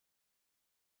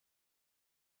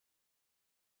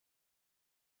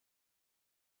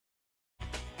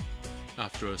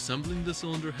After assembling the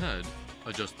cylinder head,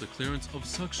 adjust the clearance of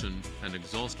suction and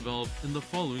exhaust valve in the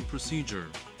following procedure.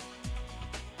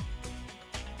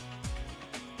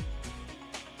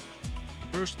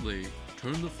 Firstly,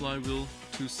 turn the flywheel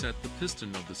to set the piston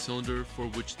of the cylinder for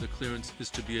which the clearance is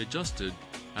to be adjusted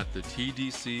at the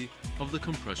TDC of the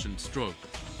compression stroke.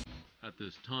 At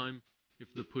this time,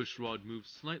 if the push rod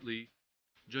moves slightly,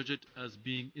 judge it as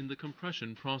being in the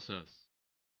compression process.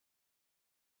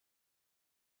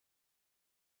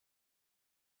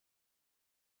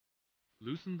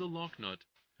 Loosen the lock nut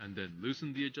and then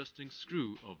loosen the adjusting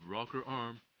screw of rocker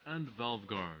arm and valve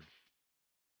guard.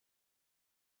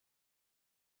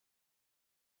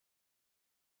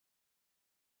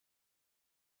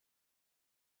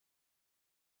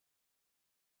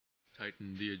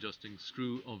 Tighten the adjusting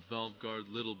screw of valve guard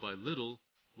little by little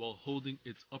while holding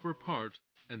its upper part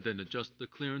and then adjust the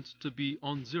clearance to be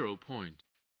on 0 point.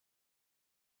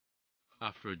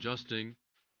 After adjusting,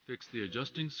 fix the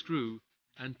adjusting screw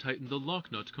and tighten the lock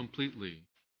nut completely.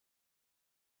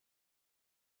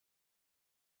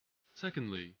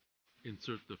 Secondly,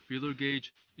 insert the feeler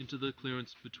gauge into the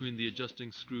clearance between the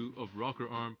adjusting screw of rocker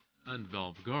arm and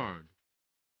valve guard.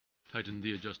 Tighten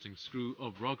the adjusting screw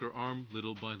of rocker arm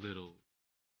little by little.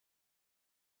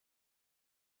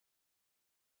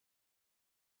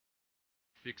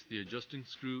 Fix the adjusting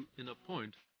screw in a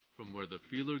point from where the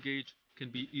feeler gauge can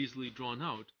be easily drawn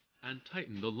out and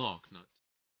tighten the lock nut.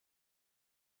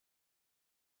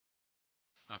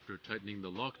 After tightening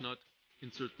the lock nut,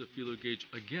 insert the feeler gauge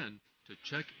again to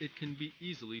check it can be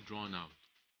easily drawn out.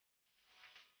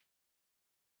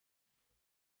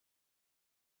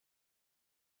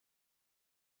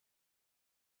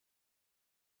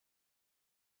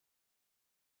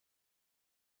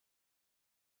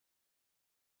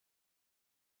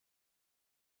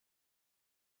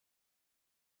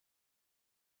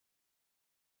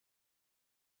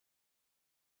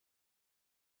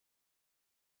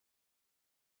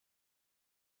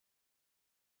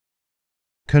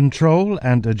 Control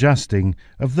and adjusting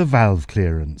of the valve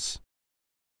clearance.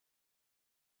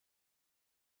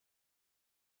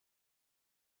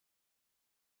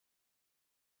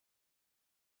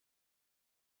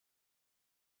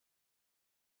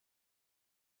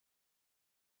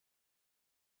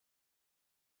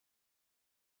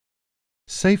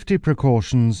 Safety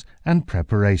precautions and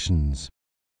preparations.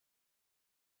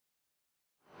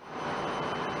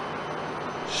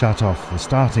 Shut off the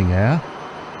starting air.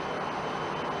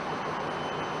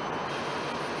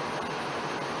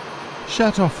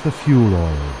 Shut off the fuel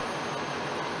oil.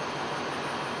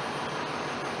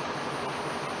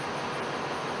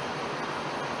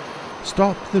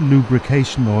 Stop the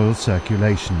lubrication oil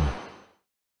circulation.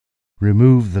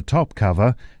 Remove the top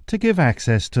cover to give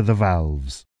access to the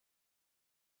valves.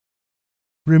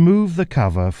 Remove the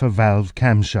cover for valve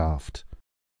camshaft.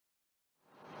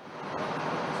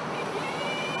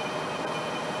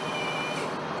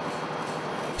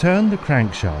 Turn the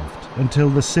crankshaft until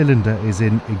the cylinder is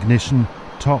in ignition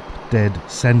top dead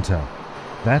center.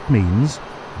 That means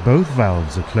both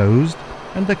valves are closed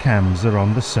and the cams are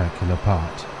on the circular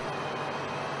part.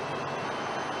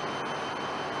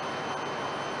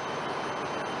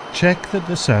 Check that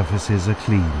the surfaces are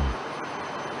clean.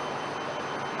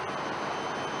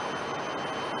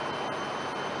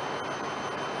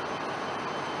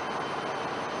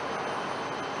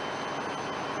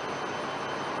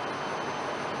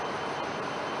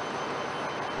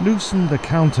 Loosen the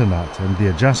counter nut and the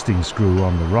adjusting screw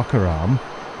on the rocker arm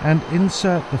and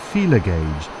insert the feeler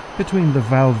gauge between the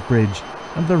valve bridge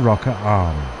and the rocker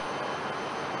arm.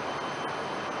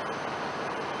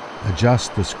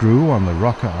 Adjust the screw on the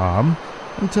rocker arm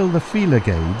until the feeler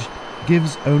gauge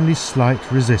gives only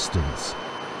slight resistance.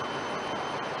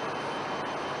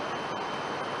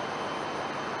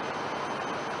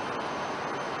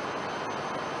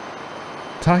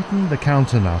 Tighten the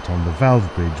counter nut on the valve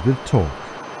bridge with torque.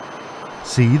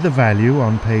 See the value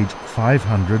on page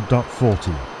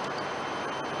 500.40.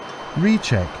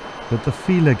 Recheck that the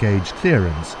feeler gauge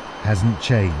clearance hasn't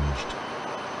changed.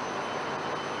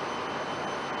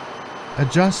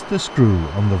 Adjust the screw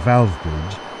on the valve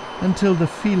bridge until the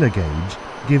feeler gauge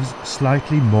gives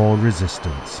slightly more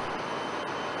resistance.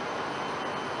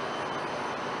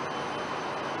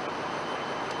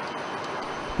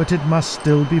 But it must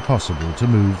still be possible to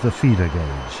move the feeler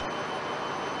gauge.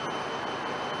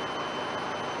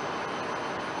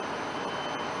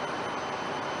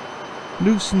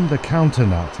 Loosen the counter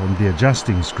nut and the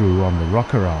adjusting screw on the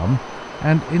rocker arm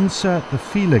and insert the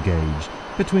feeler gauge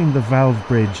between the valve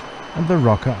bridge and the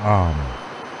rocker arm.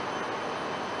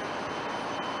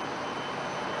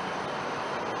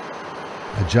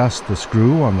 Adjust the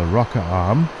screw on the rocker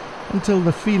arm until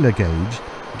the feeler gauge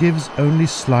gives only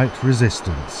slight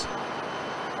resistance.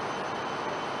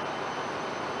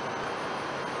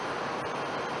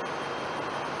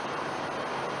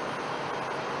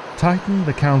 Tighten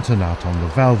the counter nut on the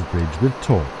valve bridge with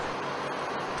torque.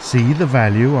 See the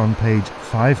value on page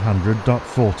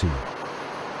 500.40.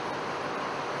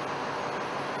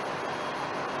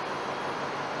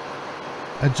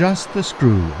 Adjust the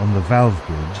screw on the valve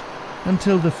bridge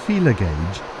until the feeler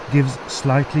gauge gives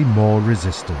slightly more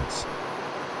resistance.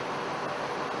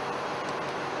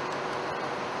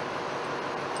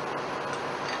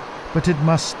 But it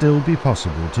must still be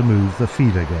possible to move the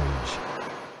feeler gauge.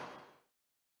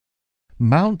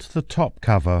 Mount the top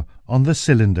cover on the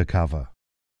cylinder cover.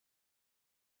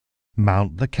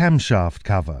 Mount the camshaft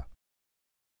cover.